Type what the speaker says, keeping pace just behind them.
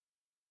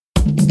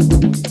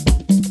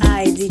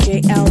Ay,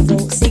 DJ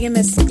Elvo, sigue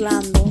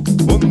mezclando.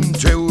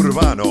 Ponche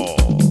Urbano.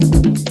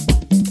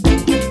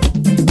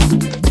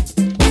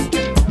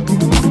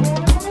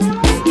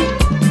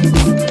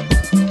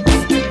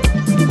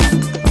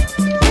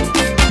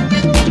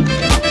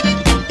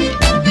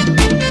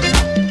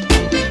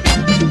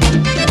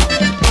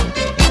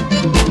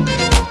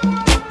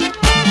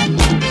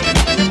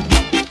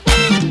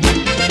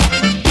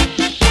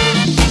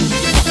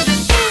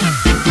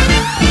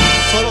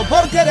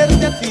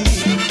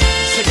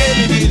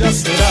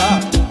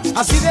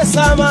 Así de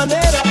esa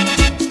manera,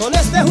 con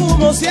este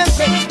humo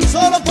siempre,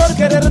 solo por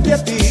quererte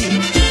a ti.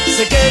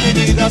 Sé que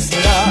mi vida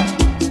será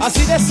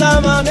así de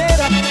esa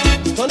manera,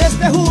 con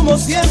este humo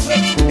siempre.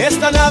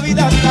 Esta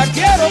Navidad la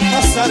quiero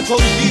pasar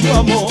contigo,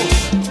 amor.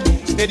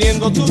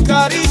 Teniendo tu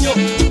cariño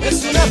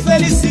es una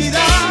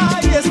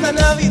felicidad. Y esta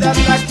Navidad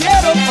la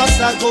quiero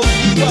pasar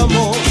contigo,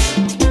 amor.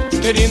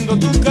 Teniendo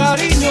tu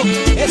cariño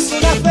es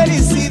una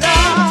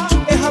felicidad.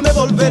 Déjame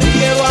volver,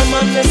 quiero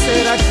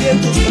amanecer aquí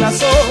en tus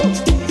brazos.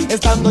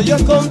 Estando yo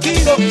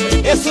contigo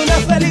es una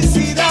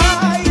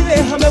felicidad. Y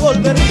déjame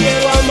volver,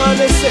 quiero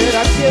amanecer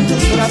aquí en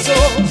tus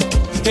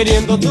brazos.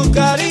 Teniendo tu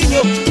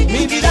cariño,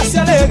 mi vida se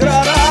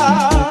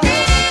alegrará.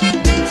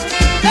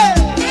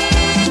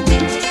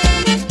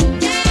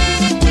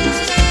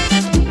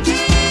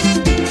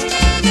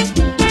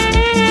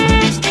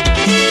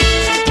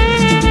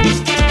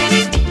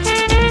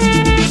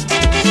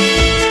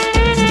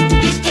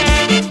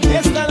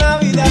 Esta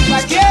Navidad la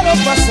quiero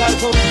pasar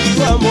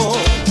contigo, amor.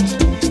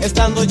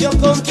 Estando yo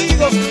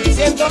contigo,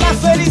 siento la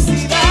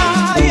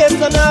felicidad. Y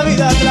esta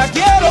Navidad la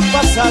quiero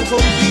pasar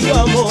contigo,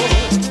 amor.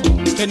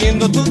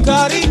 Teniendo tu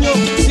cariño,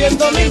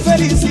 siento mi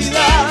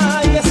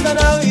felicidad. Y esta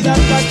Navidad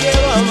la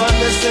quiero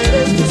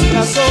amanecer en tus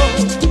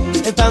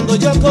brazos. Estando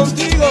yo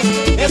contigo,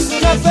 es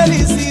una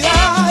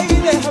felicidad. Y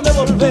déjame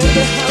volver,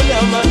 déjame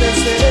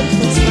amanecer en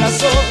tus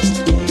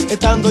brazos.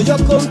 Estando yo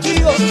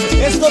contigo,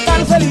 es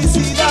total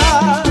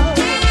felicidad.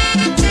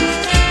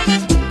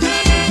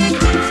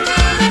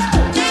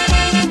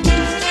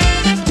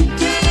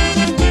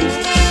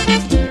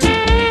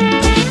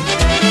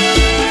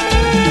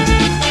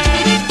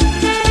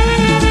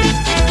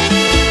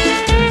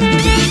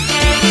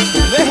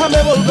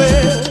 Déjame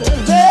volver,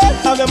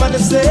 déjame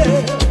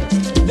amanecer.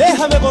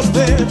 Déjame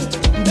volver,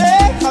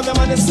 déjame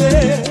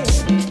amanecer.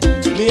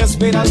 Mi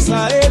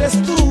esperanza eres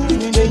tú,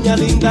 mi niña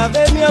linda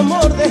de mi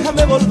amor.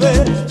 Déjame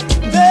volver,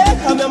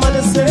 déjame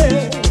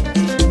amanecer.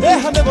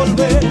 Déjame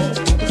volver,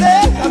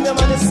 déjame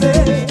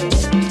amanecer.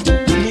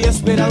 Mi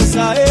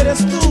esperanza eres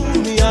tú,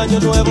 mi año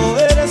nuevo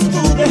eres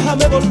tú.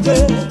 Déjame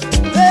volver,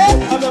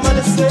 déjame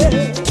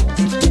amanecer.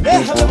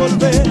 Déjame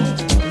volver,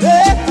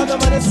 déjame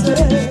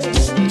amanecer.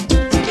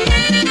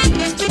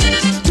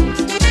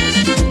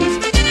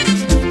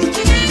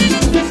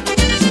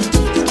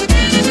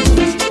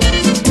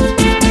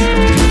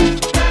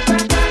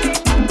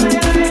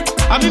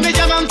 A mí me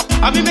llaman,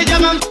 a mí me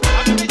llaman,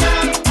 a mí me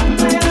llaman,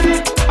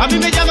 a mí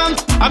me llaman,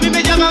 a mí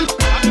me llaman,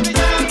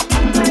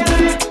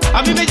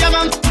 a mí me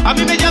llaman, a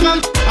mí me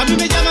llaman,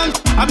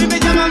 a mí me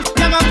llaman,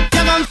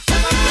 llaman.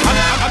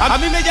 A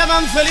mí me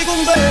llaman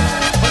Felicumbe,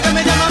 porque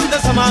me llaman de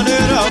esa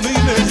manera. A mí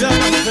me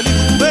llaman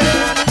Felicumbe,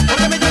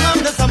 porque me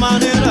llaman de esa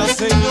manera.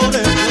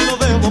 Señores, yo no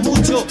bebo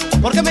mucho,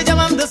 porque me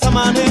llaman de esa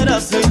manera.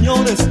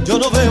 Señores, yo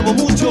no bebo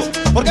mucho,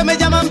 porque me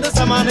llaman de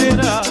esa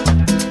manera.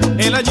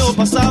 El año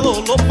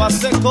pasado lo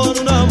pasé con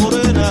una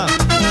morena,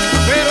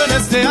 pero en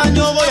este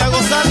año voy a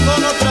gozar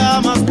con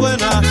otra más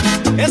buena.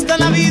 Esta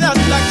Navidad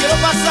la quiero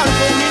pasar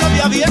con mi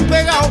novia bien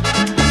pegado,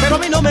 pero a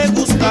mí no me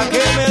gusta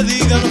que me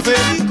digan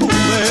Felicumbe.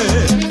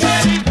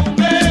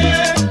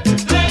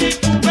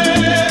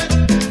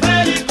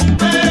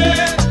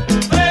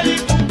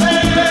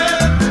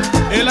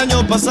 El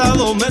año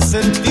pasado me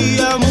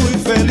sentía muy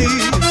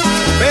feliz,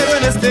 pero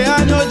en este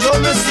año yo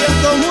me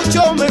siento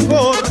mucho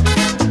mejor.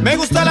 Me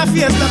gusta la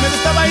fiesta, me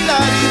gusta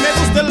bailar y me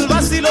gusta el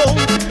vacilón,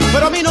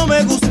 pero a mí no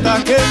me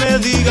gusta que me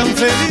digan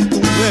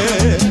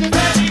Felicumbe.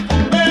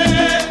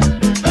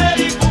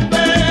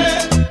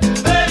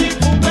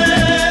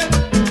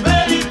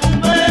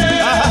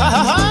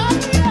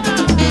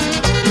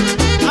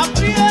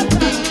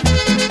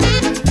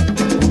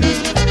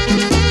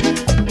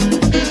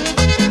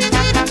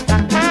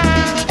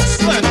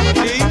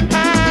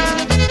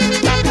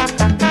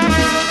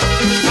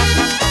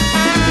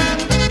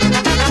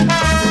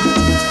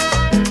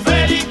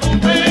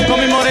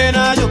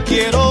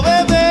 Quiero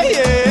beber,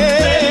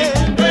 yeah,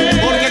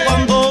 porque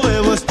cuando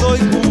bebo estoy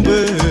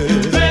cumbe.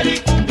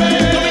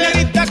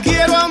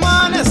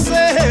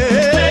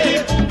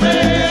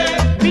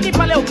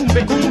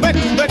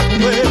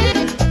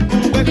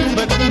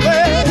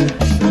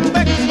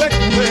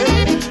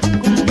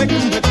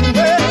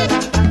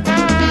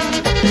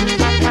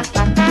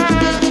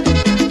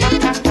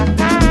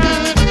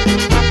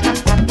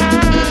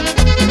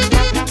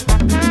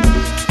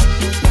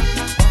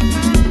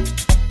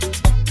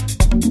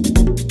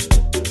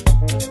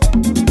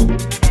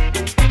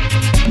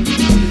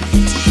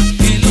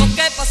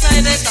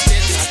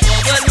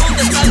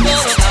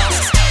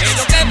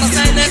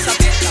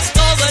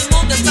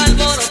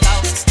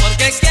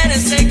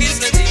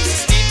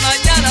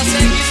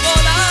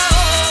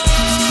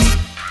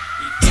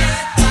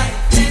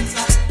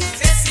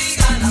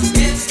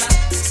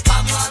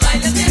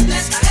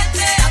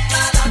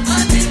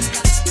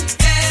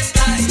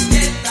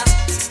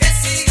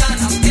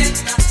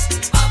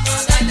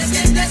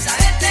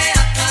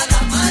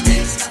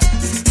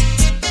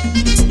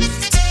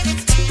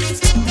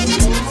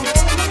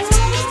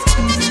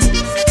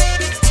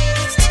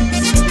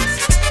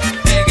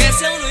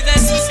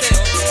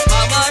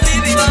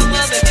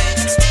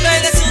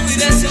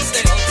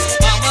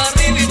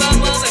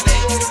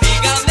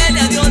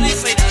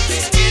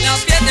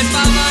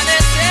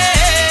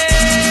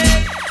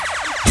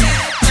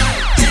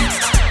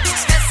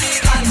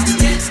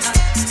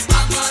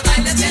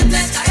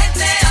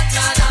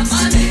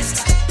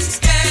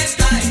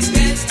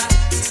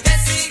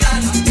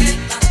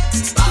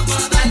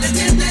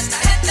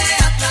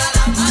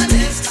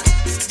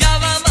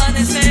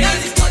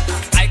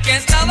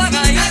 van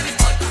a ir.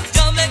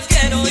 Yo me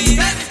quiero ir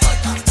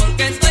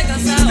porque estoy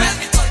cansado.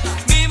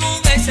 Mi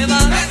mujer se va,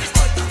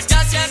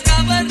 ya se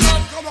acabó el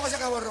ron. ¿Cómo que se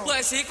acabó el ron?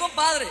 Pues sí,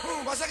 compadre.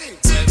 ¿Pasa aquí?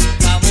 Me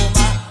buscamos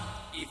más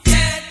y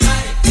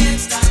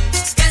fiesta,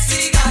 que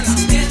siga la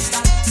fiesta.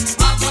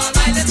 Vamos a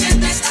bailar,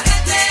 fiesta esta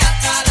gente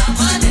hasta la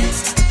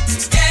amanezca.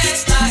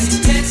 Fiesta y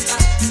fiesta,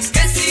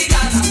 que siga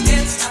la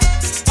fiesta.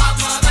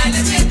 Vamos a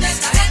bailar, fiesta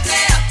esta gente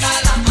hasta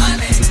la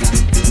amanezca.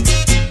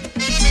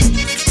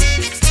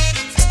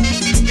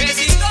 Que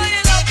si estoy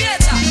en la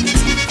fiesta,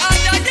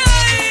 ay, ay,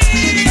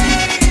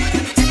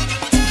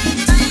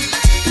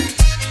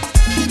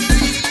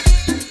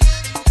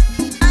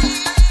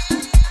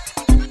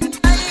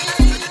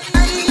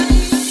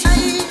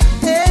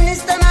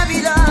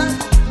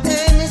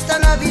 En esta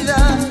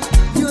Navidad,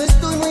 yo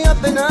estoy muy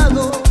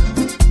apenado.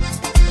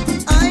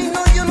 Ay,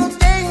 no, yo no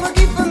tengo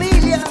aquí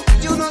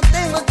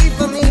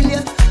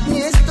familia,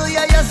 ni estoy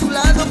allá a su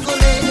lado con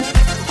ella.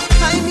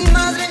 Ay, mi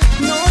madre,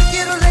 no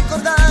quiero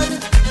recordar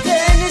que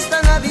en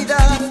esta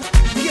Navidad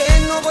que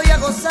no voy a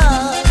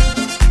gozar.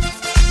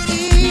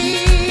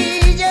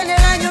 Y ya en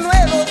el año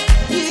nuevo,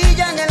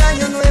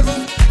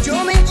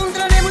 yo me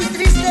encontraré muy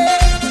triste.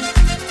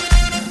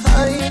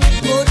 Ay,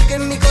 porque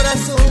en mi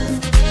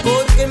corazón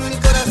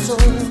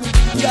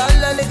ya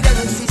la alegría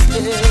no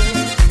existe.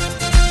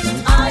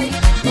 Ay,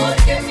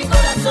 porque en mi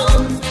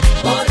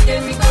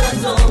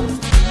corazón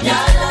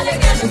ya la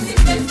alegría no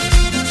existe.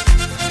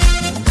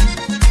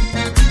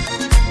 Ay,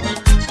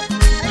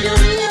 Dios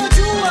mío,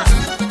 Chua.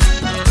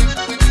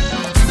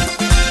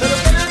 Pero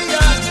qué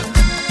Navidad.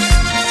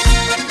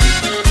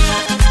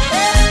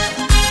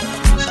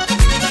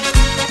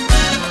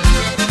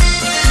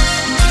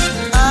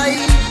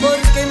 Ay,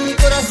 porque en mi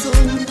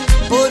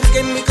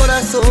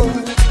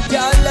corazón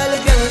ya la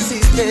alegría no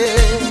existe.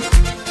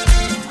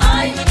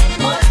 Ay,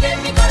 porque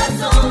en mi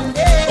corazón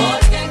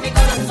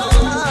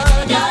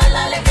ya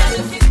la alegría no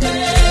existe.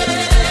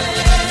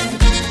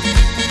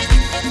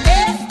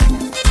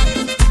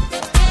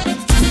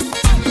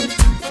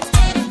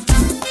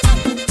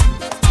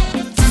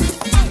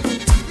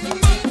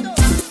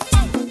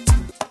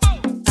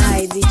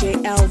 Ay, DJ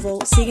Elvo,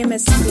 sigue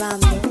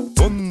mezclando.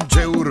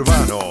 Ponche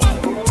Urbano.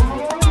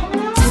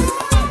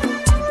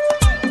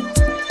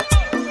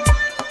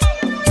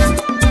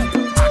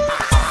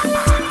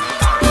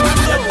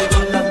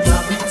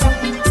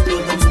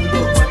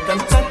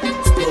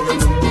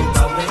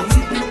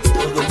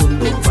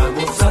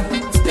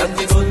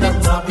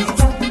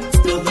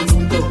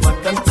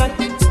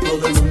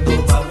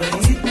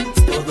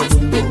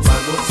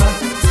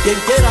 Quien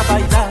quiera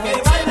bailar,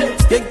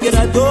 quien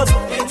quiera llorar,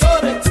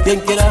 quien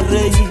quiera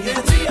reír,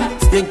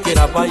 quien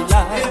quiera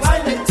bailar,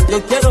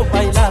 yo quiero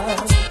bailar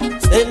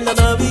en la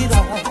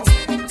Navidad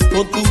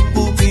con tu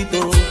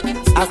pupito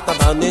hasta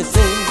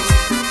amanecer.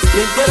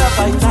 Quien quiera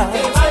bailar,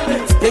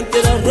 quien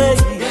quiera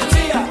reír,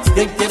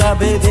 quien quiera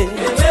beber,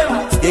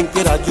 quien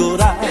quiera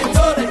llorar,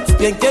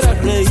 quien quiera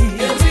reír,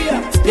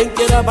 quien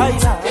quiera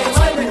bailar,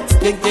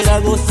 quien quiera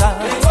gozar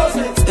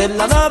en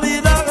la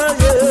Navidad.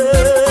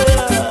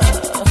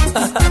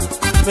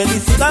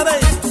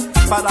 Felicidades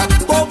para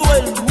todo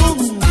el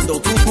mundo,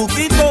 tu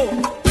cuquito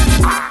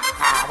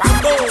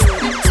acabando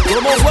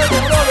como juego,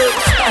 brother.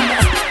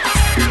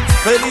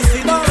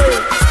 Felicidades.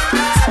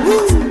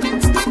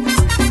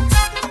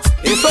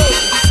 Eso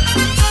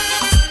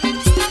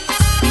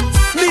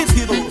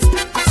nítido.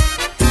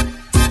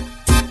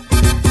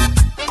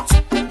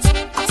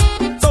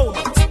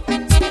 Toma,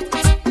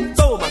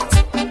 toma,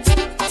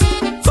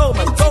 toma,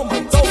 toma,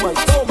 toma,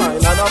 toma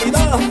en la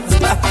Navidad.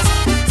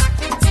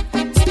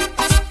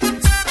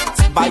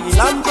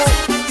 Bailando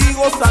y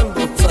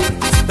gozando,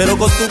 pero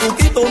con tu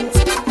cuquito.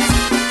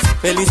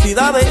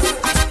 Felicidades.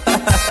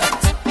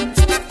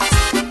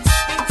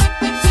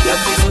 Ya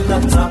llegó la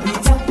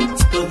Navidad,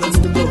 todo el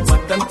mundo va a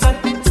cantar,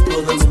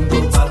 todo el mundo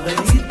va a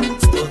reír,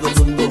 todo el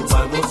mundo va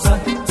a gozar.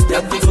 Ya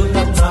llegó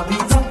la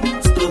Navidad,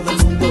 todo el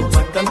mundo va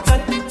a cantar,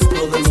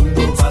 todo el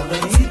mundo va a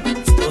reír,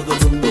 todo el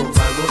mundo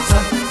va a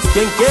gozar.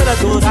 Quien quiera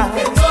llorar,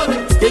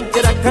 quien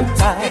quiera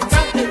cantar,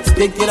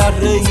 quien quiera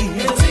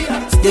reír,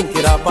 quien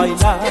quiera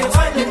bailar,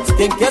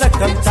 quien quiera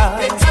cantar,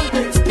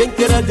 quien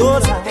quiera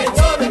llorar,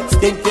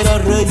 quien quiera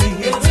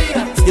reír,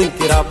 quien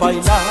quiera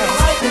bailar.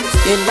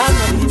 En la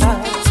Navidad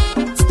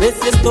me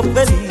siento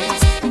feliz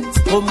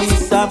con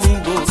mis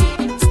amigos,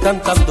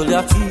 cantándole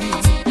aquí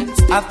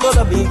a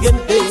toda mi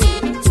gente.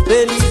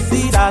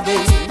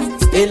 Felicidades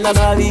en la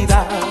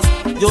Navidad,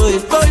 yo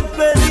estoy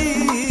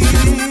feliz.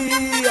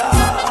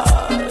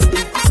 Ay.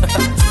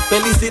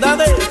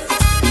 Felicidades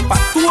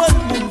para todo el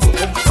mundo,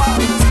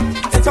 compadre.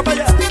 Echa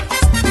para allá.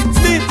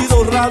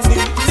 Nítido, Randy,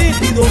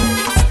 nítido.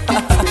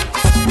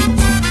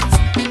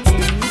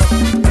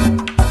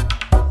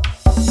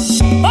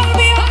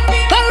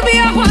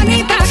 Volvió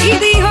Juanita y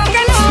dijo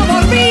que no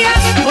volvía.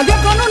 Volvió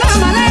con una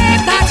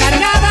maleta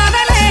cargada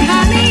de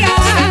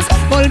lejanías.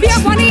 Volvió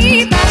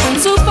Juanita con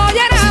su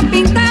pollera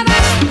pintada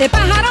de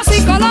pájaros y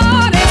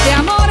colores, de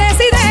amores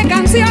y de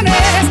canciones.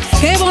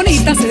 Qué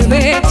bonita se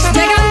ve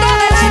llegando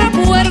del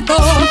aeropuerto,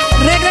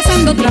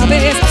 regresando otra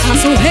vez a a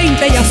su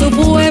gente y a su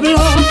pueblo.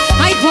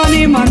 Ay, Juan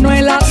y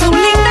Manuela, su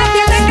linda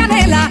piel de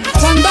canela,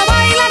 cuando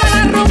bailan a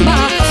la rumba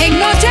en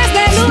noches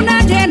de luna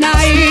llena.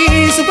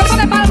 Y su cuerpo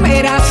de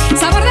palmera,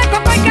 sabor de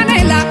coco y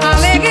canela,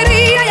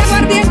 alegría y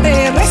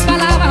aguardiente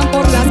resbalaban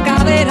por las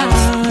caderas.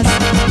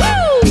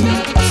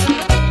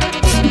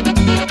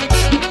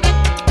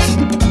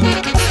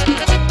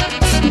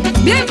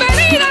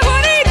 ¡Bienvenida,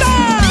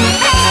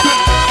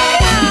 Juanita!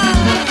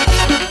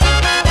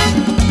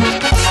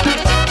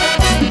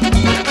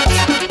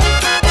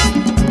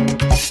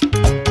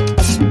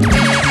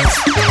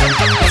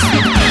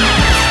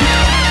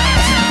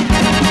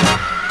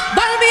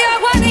 Volvió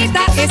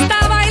Juanita,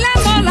 está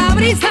bailando la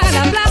brisa,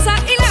 la plaza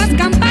y las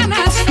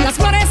campanas, las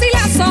flores y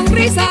las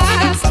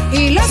sonrisas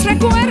y los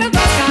recuerdos,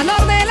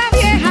 calor de la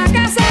vieja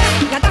casa,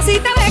 la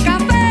tacita de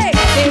café,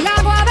 el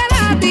agua de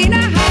la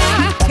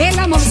tinaja. El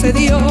amor se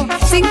dio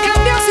sin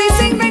cambios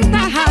y sin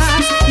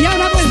ventajas, y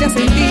ahora vuelve a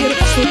sentir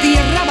su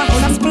tierra bajo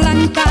las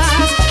plantas.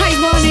 Ay,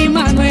 Juan y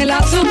Manuela,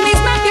 su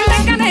misma piel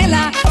de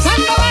canela,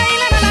 cuando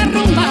bailan a la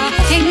rumba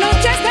en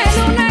noches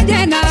de luna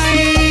llena.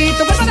 Y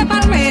tu cuerpo de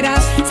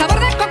palmeras, sabor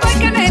de coco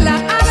y canela,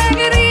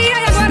 alegría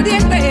y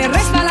aguardiente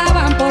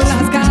resbalaban por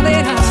las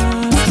caderas.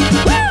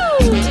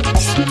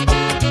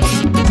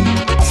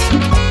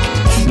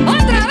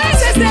 ¡Otra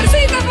vez,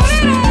 Estercita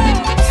Moreno!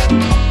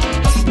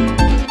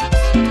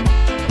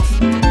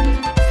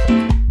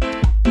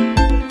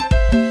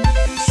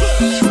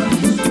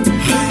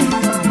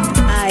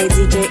 Ay,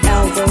 DJ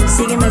Elvo,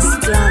 sigue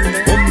mezclando.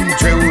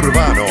 Ponche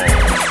Urbano.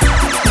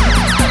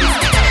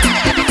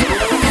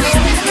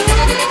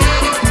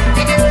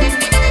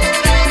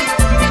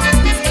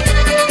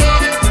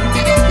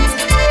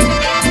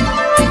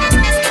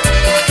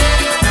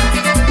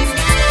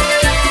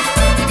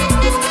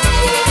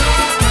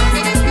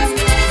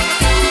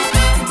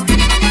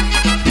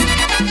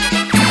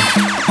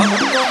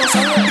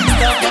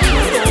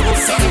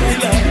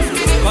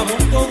 Vamos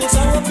todos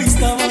a la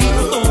pista,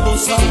 vamos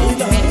todos a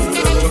bailar.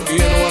 Yo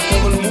quiero a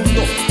todo el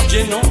mundo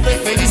lleno de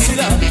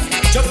felicidad.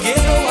 Yo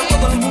quiero a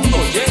todo el mundo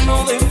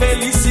lleno de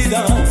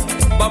felicidad.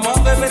 Vamos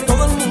a beber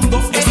todo el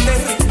mundo este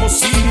ritmo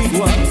sin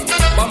igual.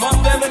 Vamos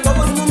a beber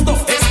todo el mundo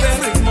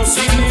este ritmo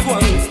sin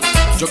igual.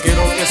 Yo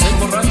quiero que se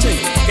emborrachen,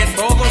 que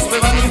todos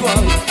beban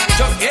igual.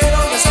 Yo quiero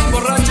que se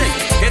emborrachen,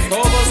 que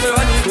todos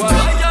beban igual.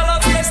 Ay, ya la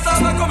fiesta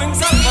va a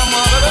comenzar,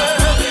 vamos a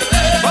beber.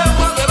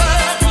 Vamos a beber.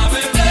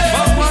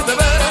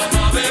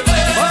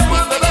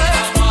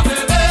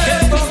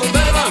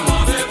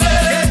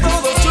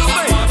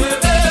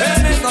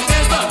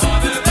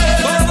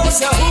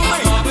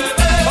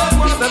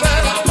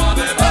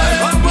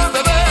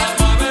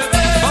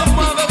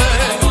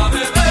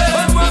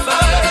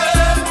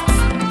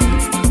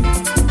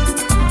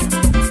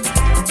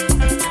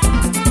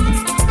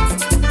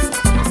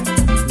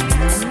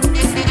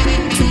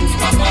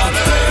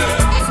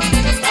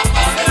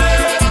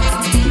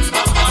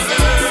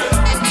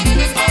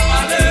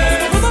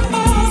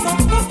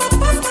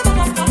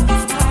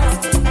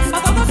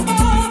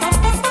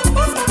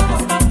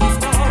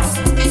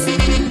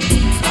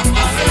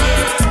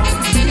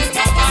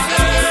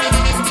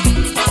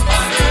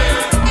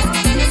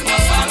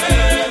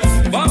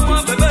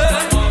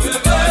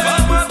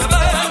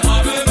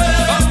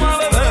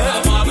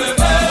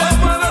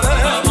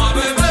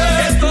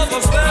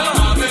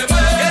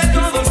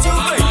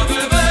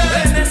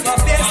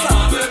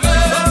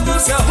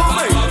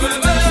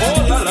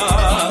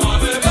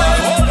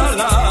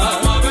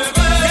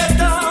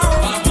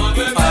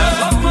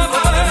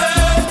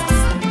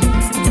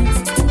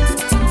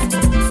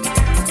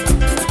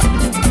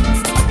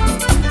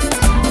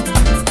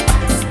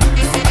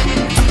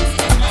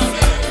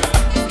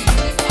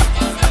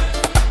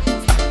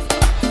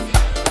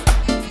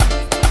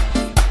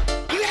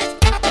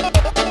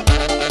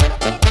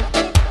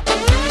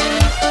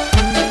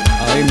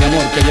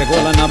 Que llegó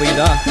la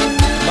Navidad,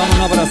 vámonos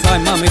a abrazar,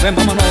 mami, ven,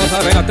 vámonos a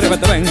ver,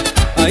 atrévete, ven,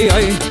 ahí,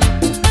 ahí,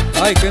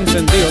 ay, qué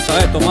encendido está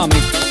esto, mami.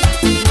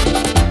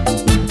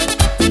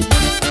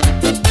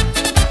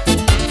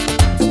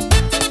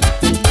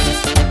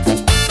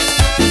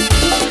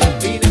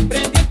 Vine,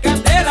 prendí en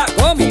candela,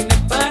 vine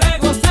para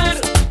gozar.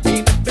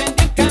 Vine,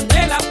 prendí en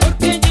candela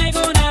porque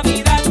llegó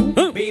Navidad.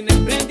 Vine,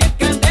 prendí en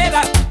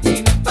candela,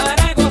 vine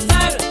para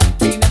gozar.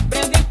 Vine,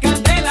 prendí en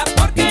candela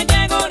porque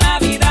llegó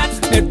Navidad.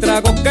 El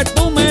trago que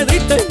tú me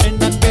diste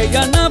en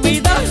aquella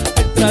Navidad,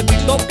 el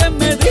traguito que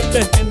me diste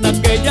en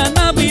aquella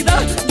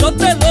Navidad, yo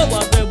te lo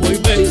voy a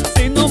devolver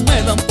si no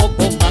me dan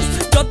poco más.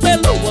 Yo te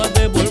lo voy a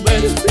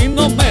devolver si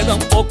no me dan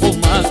poco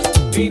más.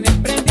 Vine,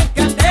 prendí en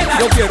candela,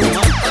 Yo quiero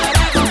más,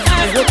 para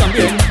gozar. y yo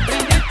también.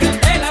 Prendí en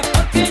candela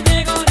porque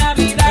llegó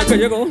Navidad. Es que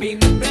llegó.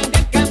 Vine, prendí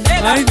en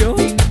candela, Ay, Dios.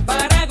 vine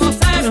para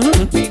gozar.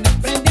 Vine,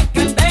 prendí en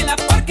candela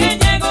porque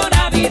llegó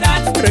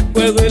Navidad.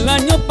 Recuerdo el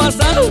año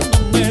pasado,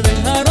 no me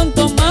dejaron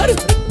tomar.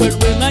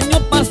 Recuerdo el año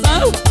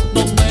pasado,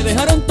 no me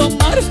dejaron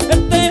tomar.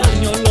 Este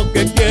año lo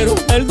que quiero,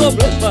 el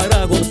doble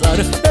para gozar.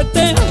 Este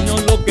año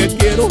lo que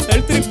quiero,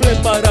 el triple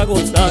para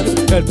gozar.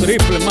 El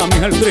triple, mami,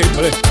 el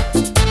triple.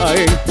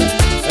 Ahí,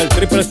 el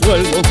triple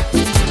sueldo.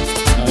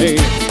 Ahí.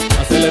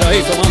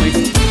 aceleradito, mami.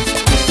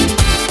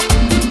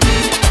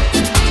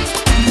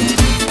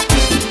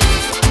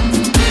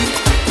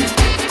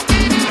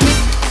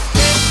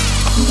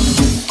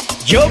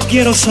 Yo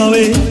quiero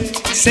saber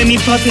si mi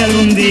patria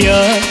algún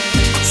día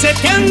se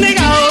te han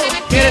negado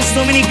que eres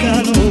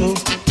dominicano.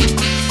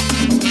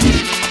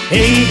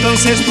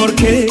 Entonces, ¿por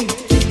qué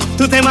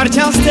tú te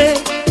marchaste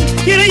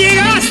y no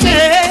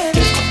llegaste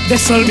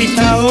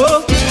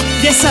desorbitado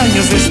 10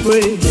 años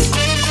después?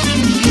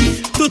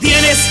 Tú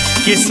tienes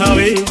que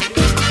saber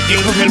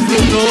quién coge el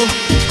fruto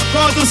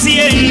cuando tú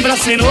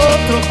siembras en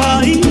otro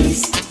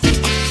país.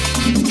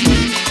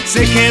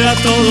 Se queda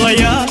todo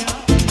allá,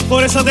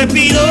 por eso te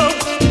pido,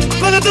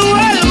 cuando tú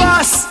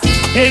vuelvas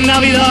en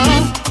Navidad,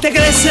 te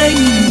quedes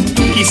en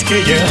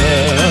Quisqueya,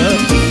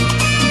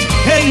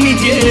 en mi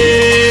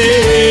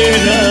tierra.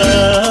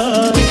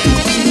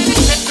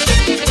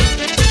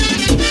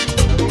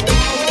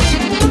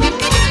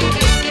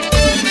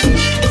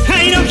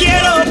 Ay, no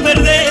quiero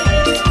perder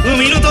un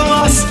minuto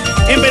más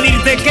en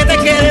pedirte que te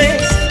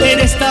quedes en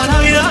esta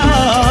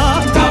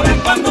Navidad. Ahora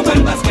cuando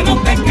vuelvas que no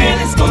te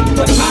quedes con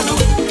tu hermano,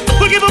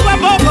 porque poco a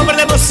poco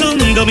perdemos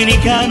un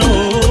dominicano.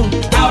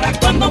 ahora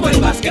cuando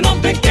vuelvas que no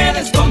te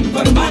quedes con tu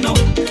hermano,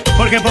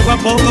 porque poco a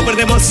poco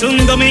perdemos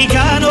un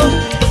dominicano.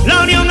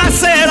 La unión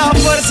hace la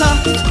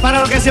fuerza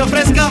para lo que se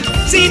ofrezca.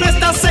 Si no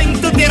estás en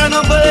tu tierra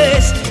no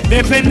puedes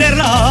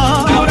defenderla.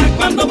 ahora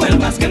cuando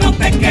vuelvas que no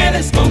te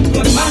quedes con tu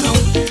hermano,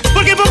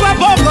 porque poco a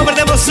poco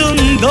perdemos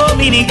un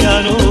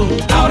dominicano.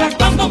 ahora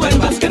cuando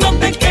vuelvas que no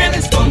te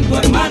quedes con tu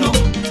hermano,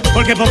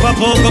 porque poco a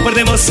poco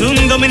perdemos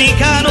un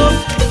dominicano.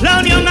 La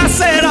unión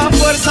hace la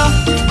fuerza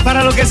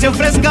para lo que se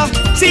ofrezca.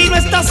 Si no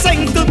estás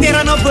en tu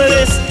tierra no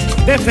puedes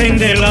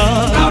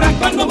defenderla. ahora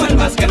cuando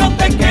vuelvas que no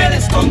te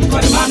quedes con tu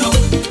hermano,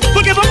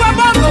 porque poco a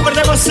poco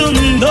perdemos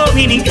un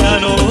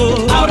dominicano.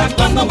 ahora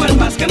cuando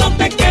vuelvas que no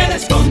te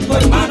quedes con tu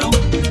hermano,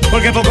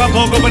 porque poco a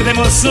poco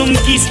perdemos un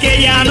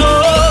quisqueyano.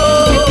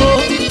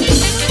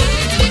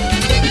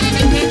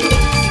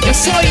 Yo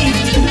soy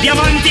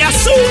Diamante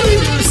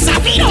Azul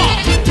Zafiro.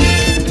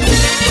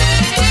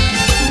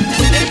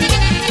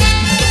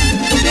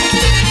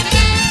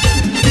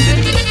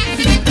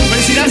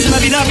 Felicidades en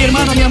Navidad, mi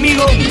hermano, mi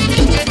amigo.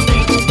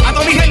 A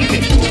toda mi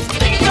gente.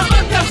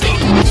 Diamante Azul.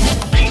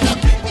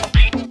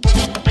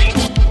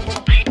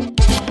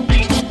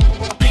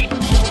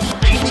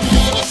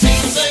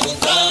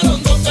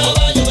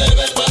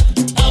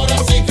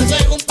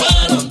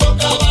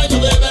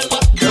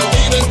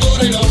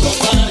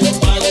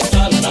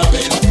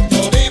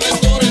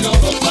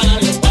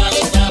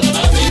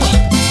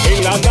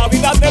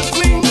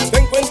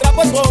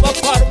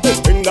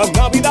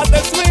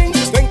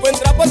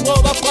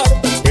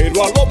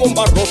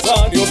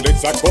 Rosario le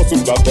sacó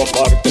su plato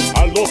aparte.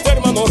 A los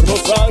hermanos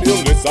Rosario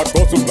le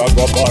sacó su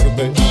plato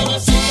aparte. Ahora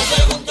sí que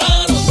se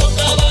juntaron dos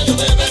caballos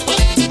de verdad.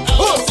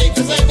 Ahora sí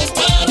que se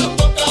juntaron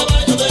dos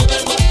caballos de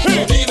verdad.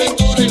 Johnny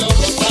Ventura y los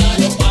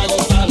Rosarios para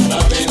gozar la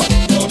vida.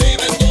 Johnny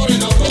Ventura y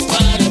los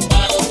Rosarios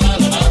para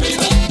gozar la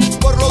vida.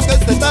 Por lo que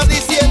usted está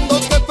diciendo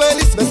que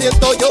feliz me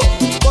siento yo.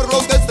 Por lo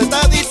que usted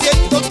está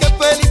diciendo que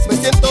feliz me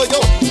siento yo.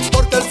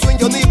 Porque el swing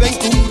Johnny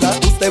Ventura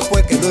usted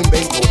fue que lo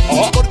inventó.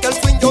 Porque el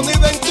swing Johnny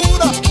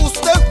Ventura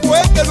usted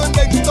fue que lo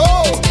inventó.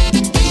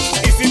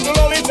 Y si tú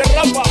lo dices,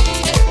 Rafa,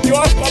 yo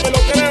hasta me lo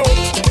creo.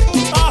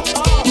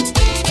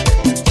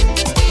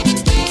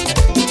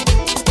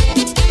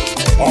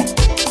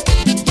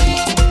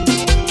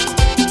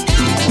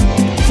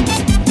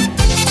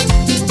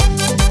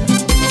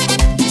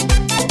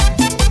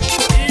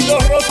 Y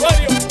los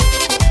Rosarios,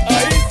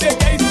 ahí sí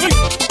que hay swing.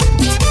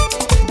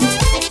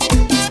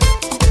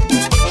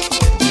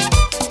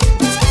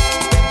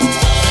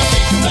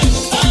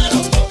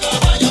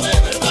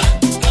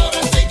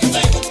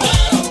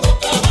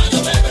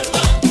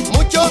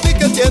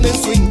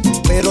 Tienen swing,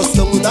 pero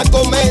son una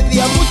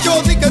comedia.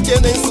 Muchos dicen que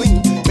tienen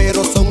swing,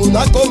 pero son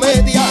una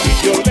comedia.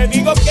 Y yo le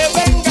digo que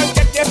vengan, que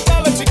aquí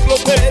está la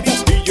enciclopedia.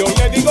 Y yo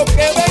le digo que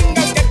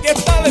vengan, que aquí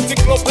está la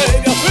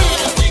enciclopedia.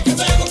 Ahora sí que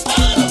se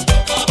gustaron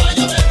dos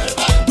caballos de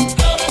verdad.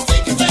 Ahora sí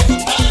que se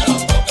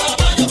gustaron dos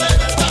caballos de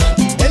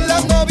verdad. En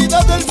la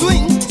Navidad del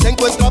swing se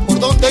encuentra por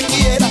donde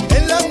quiera.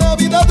 En la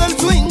Navidad del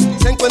swing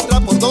se encuentra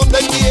por donde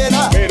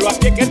quiera. Pero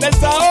aquí es que está el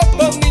sao,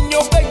 los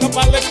niños vengan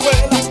para la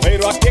escuela.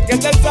 Pero aquí es que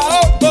está el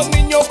sao, los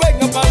niños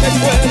vengan para la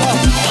escuela.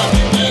 A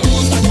mí me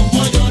gusta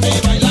como Johnny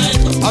baila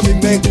esto. A mí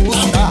me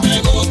gusta. A mí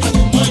me gusta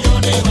como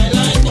Johnny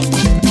baila esto.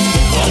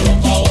 A los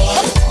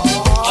caballos,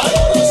 a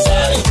los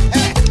Rosarios,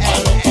 a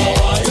los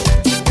caballos,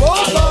 a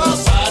los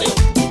Rosarios.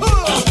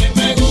 A mí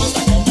me gusta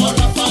como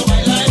Rafa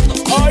baila esto.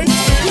 Ay, sí.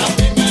 A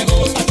mí me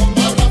gusta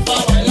como Rafa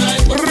baila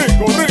esto.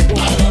 Rico, rico.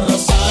 A los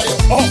Rosarios,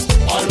 a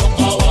los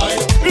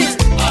caballos,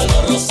 a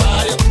los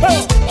Rosarios, a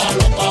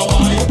los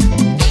caballos.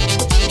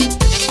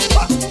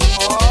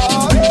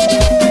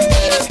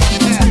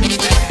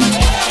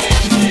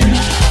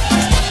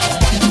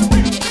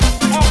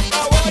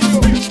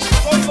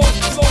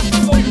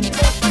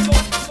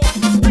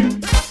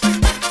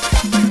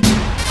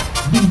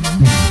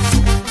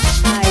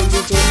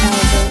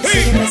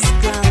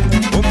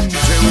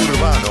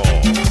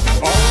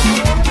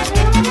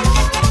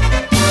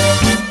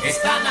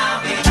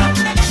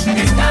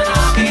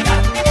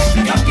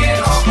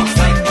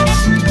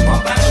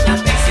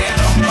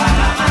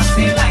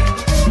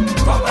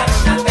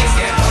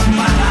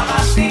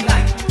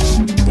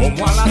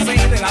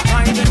 de la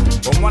tarde,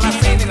 como a las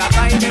 6 de la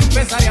tarde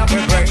empezaré a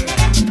beber.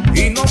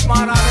 Y no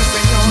pararé,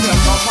 señores,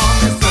 hasta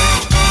amanecer.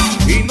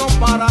 Y no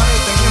pararé,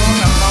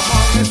 señores, hasta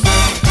amanecer.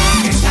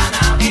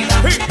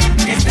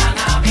 Esta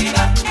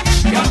Navidad,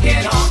 yo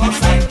quiero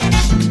gozar.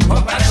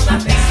 Compraré una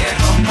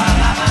T-Cierro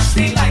para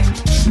vacilar.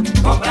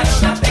 Compraré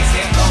una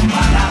T-Cierro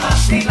para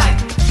vacilar.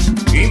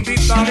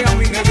 Invitaré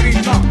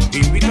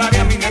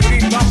a mi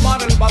negrita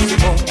para el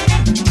vacilón.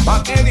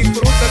 Pa' que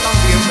disfrute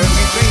también de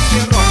mi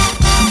T-Cierro.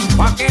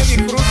 Pa' que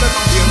disfrute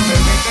también de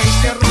mi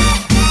T-Cierro.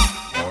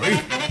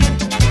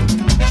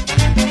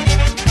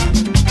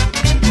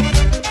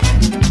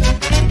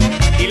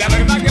 Y la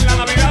verdad que en la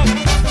Navidad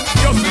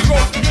yo sigo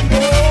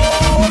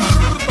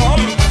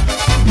mortal.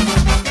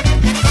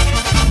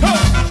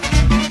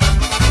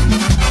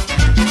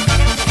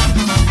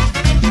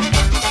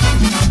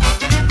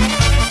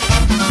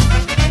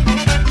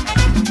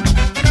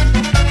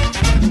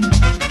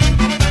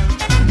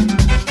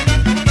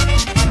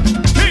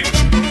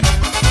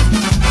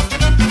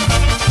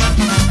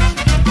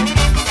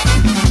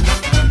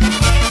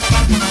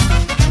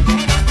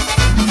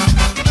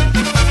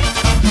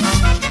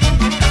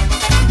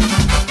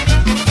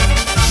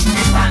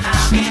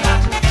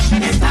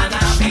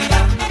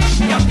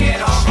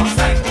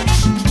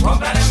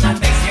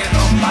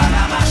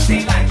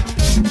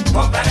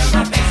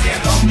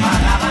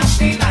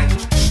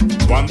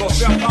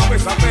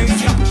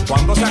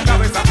 Cuando se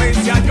acabe esa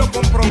fecha yo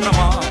compro una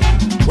más.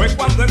 Fue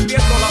cuando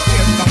empiezo la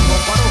fiesta, no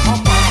paro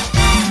jamás.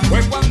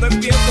 Fue cuando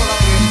empiezo la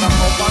fiesta,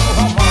 no paro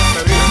jamás.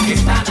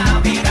 Esta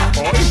Navidad,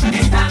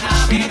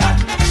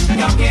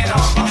 yo quiero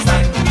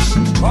gozar.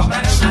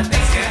 Compraré una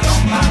T-Cierro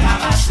para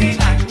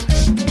vacilar.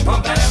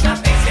 Compraré una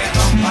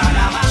T-Cierro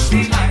para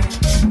vacilar.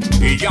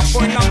 Y ya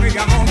fue la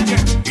medianoche,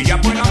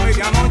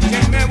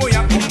 me voy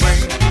a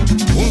comer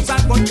un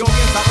sancocho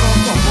bien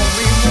sabroso con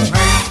mi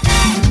mujer.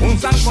 Un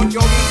sancocho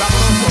bien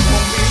sabroso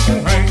con mi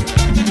mujer.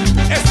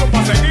 Esto va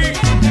a seguir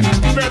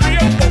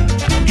bebiendo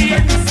y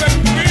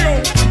encendido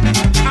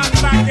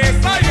hasta que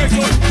salga el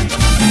sol.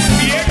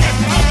 Bien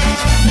está.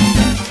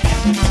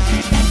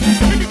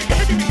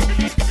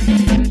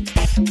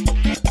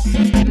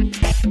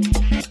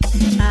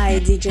 Ay,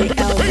 DJ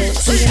Elvo,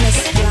 sigue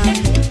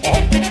mezclando.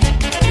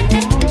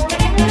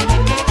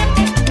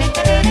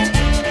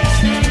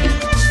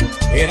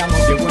 Era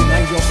noche buena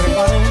y yo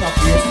preparé una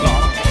fiesta.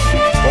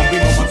 Con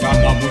vino,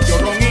 manzana, mucho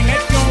ron y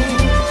lechón.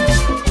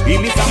 Y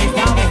mis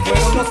amistades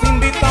fueron los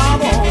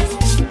invitados.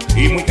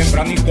 Y muy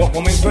tempranito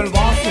comenzó el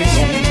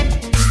vacilón.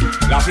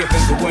 La fiesta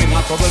en su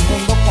buena, todo el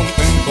mundo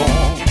contento.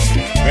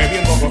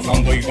 Bebiendo,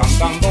 gozando y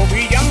cantando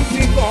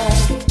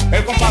villancicos.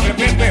 El compadre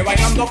Pepe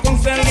bailando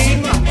con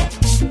Celina.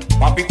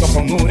 Papito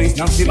con Nuris,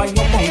 Nancy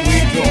bailó con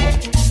Guillo.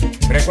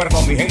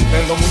 Recuerdo mi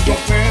gente lo mucho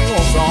que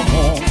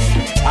gozamos.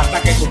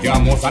 Hasta que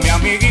escuchamos a mi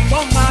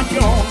amiguito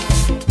Nacho,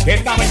 que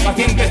estaba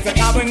impaciente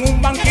sentado en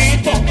un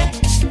banquito,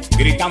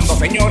 gritando: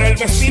 señor, el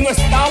vecino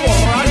está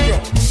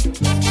borracho.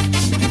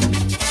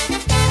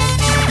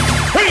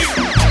 ¡Hey!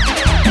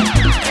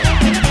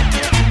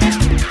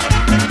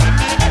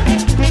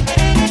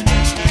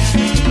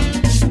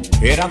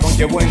 Era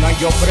noche buena y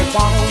yo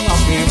preparo una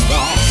fiesta,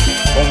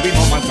 con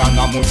vino,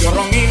 manzana, mucho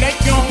ron y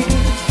lechón.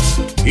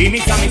 Y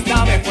mis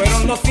amistades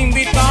fueron los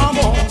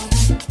invitados.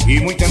 Y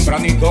muy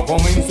tempranito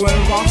comenzó el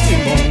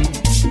vacilón.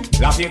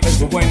 La fiesta en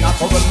su buena,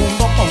 todo el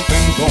mundo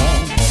contento.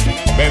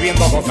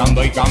 Bebiendo,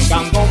 gozando y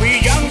cantando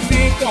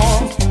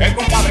villancicos. El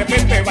compadre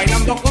Pepe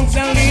bailando con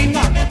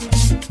Celina.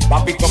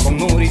 Papito con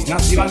Nuris,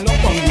 Nancy bailó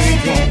con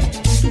Guillo.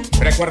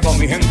 Recuerdo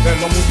mi gente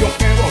lo mucho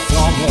que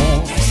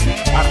gozamos.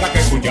 Hasta que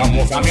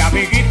escuchamos a mi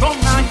amiguito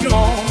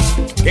Nacho,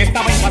 que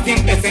estaba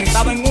impaciente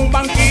sentado en un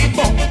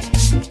banquito,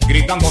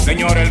 gritando: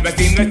 señor, el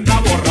vecino está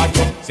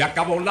borracho. Se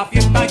acabó la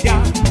fiesta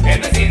ya.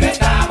 El vecino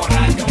está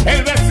borracho.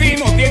 El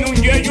vecino tiene un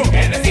yello.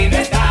 El vecino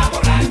está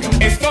borracho.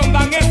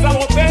 Escondan esa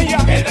botella.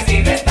 El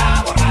vecino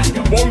está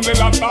borracho. Ponle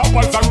la tapa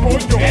al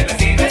sancocho. El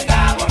vecino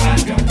está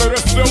borracho. Pero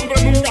este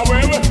hombre nunca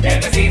bebe. El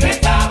vecino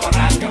está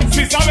borracho.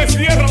 Si sale,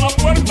 cierra la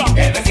puerta.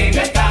 El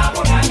vecino está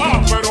borracho.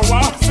 Ah, pero va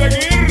a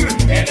seguir.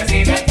 El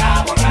vecino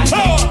está borracho.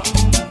 ¡Ah!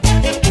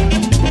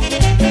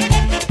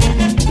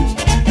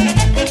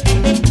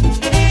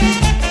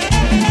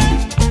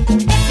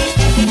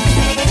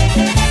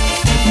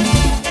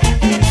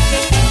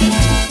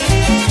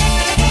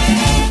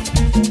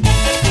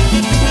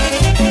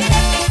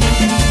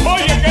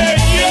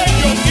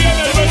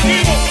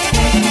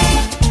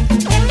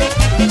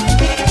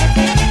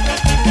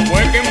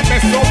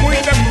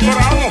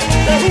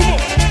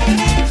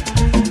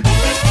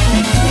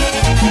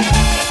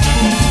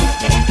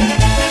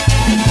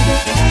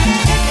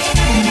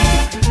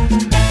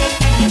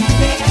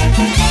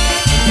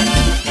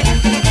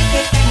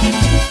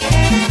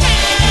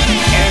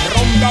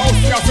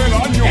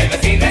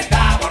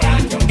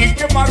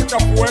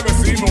 fue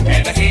vecino.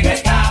 El vecino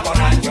está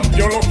borracho.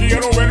 Yo lo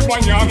quiero ver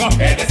mañana.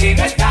 El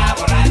vecino está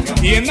borracho.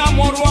 Y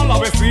enamoró a la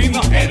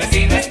vecina. El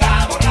vecino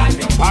está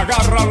borracho.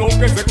 Agarra lo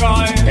que se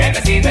cae. El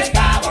vecino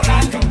está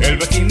borracho. El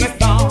vecino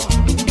está.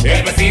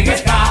 El vecino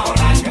está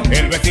borracho.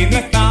 El vecino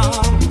está.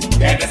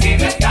 El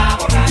vecino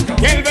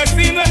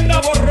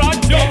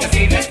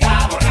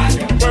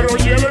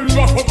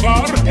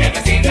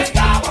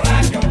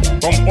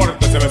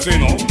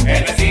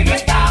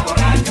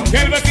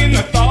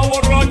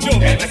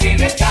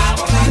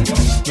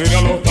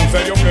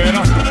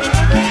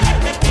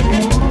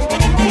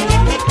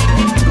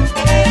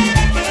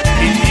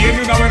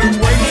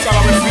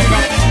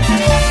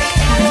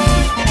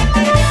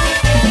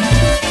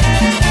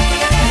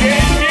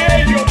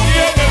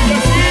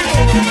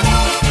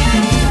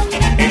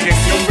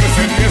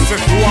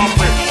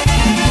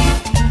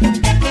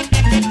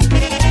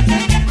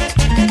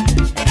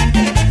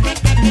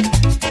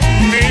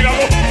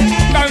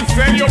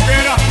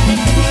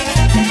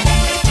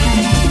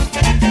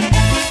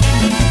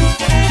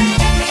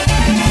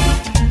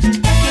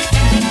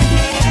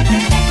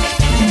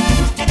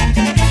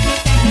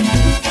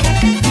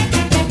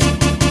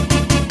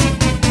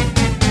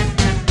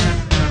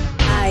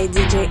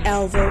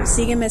Elvo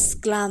sigue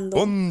mezclando.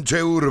 Ponche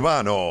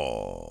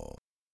Urbano.